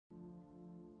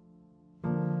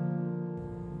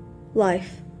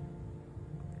Life.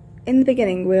 In the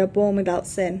beginning we are born without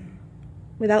sin,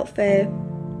 without fear,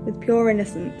 with pure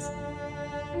innocence.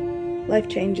 Life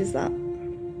changes that.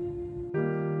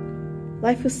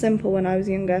 Life was simple when I was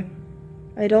younger.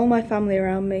 I had all my family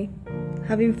around me,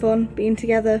 having fun, being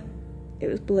together. It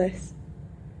was bliss.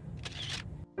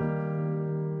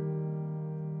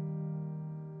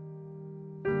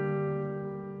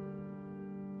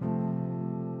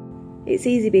 It's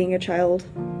easy being a child,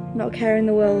 not caring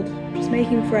the world, just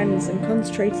making friends and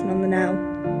concentrating on the now.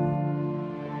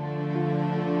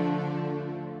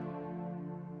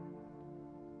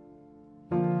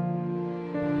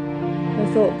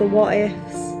 No thought of the what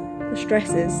ifs, the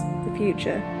stresses, the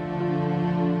future.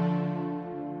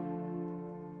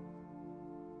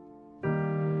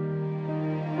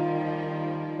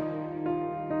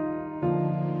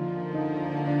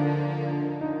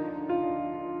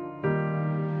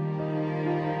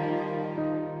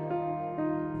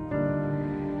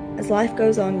 As life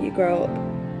goes on, you grow up.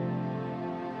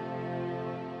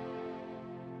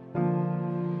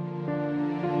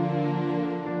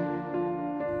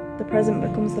 The present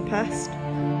becomes the past.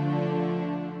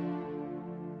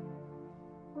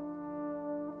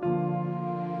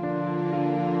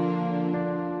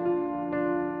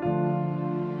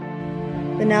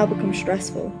 The now becomes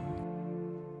stressful.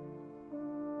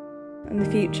 And the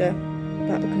future,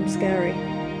 that becomes scary.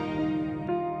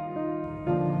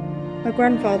 My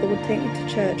grandfather would take me to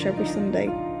church every Sunday.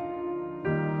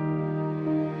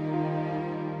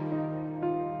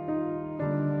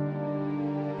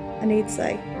 And he'd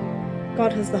say,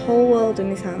 God has the whole world in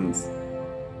his hands.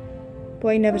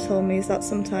 What he never told me is that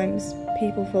sometimes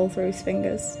people fall through his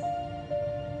fingers.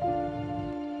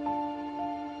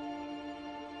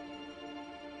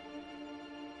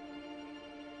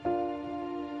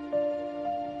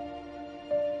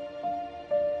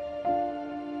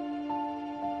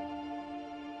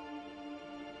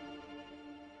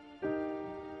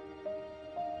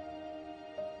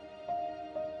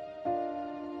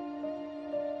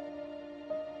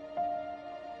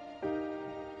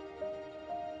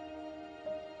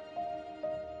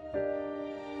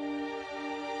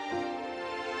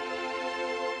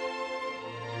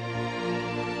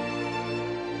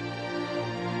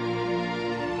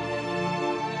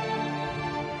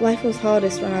 Life was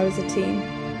hardest when I was a teen.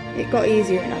 It got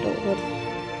easier in adulthood.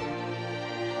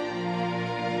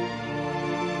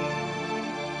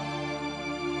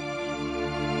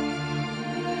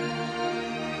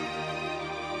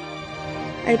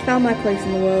 I had found my place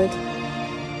in the world,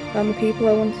 found the people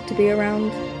I wanted to be around,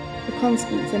 the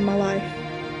constants in my life.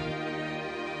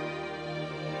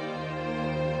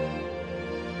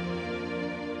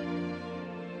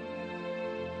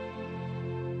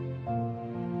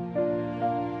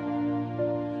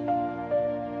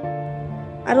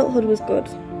 Adulthood was good.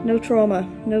 No trauma,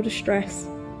 no distress.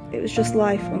 It was just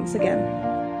life once again.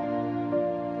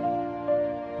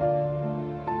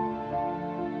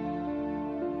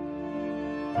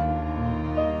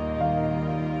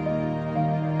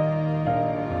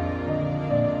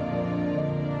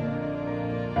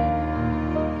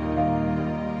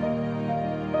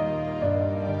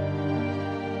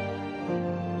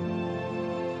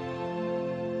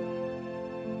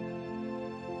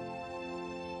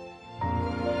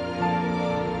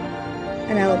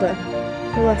 An elder,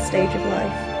 the last stage of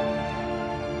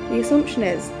life. The assumption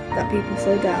is that people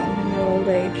slow down in their old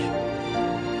age.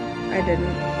 I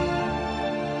didn't.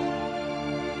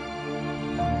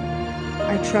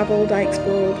 I travelled, I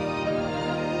explored.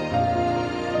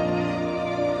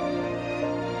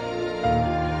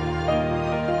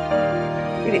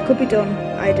 If it could be done,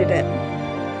 I did it.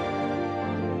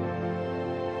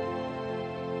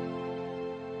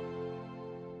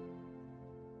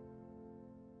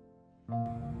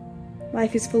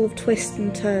 Life is full of twists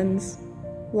and turns,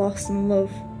 loss and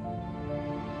love.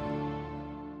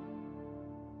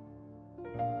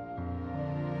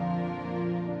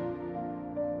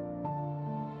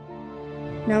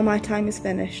 Now my time is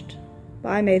finished, but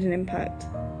I made an impact.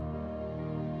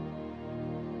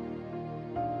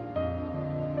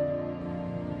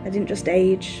 I didn't just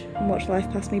age and watch life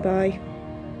pass me by.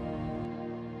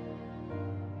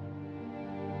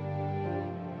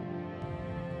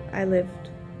 I lived.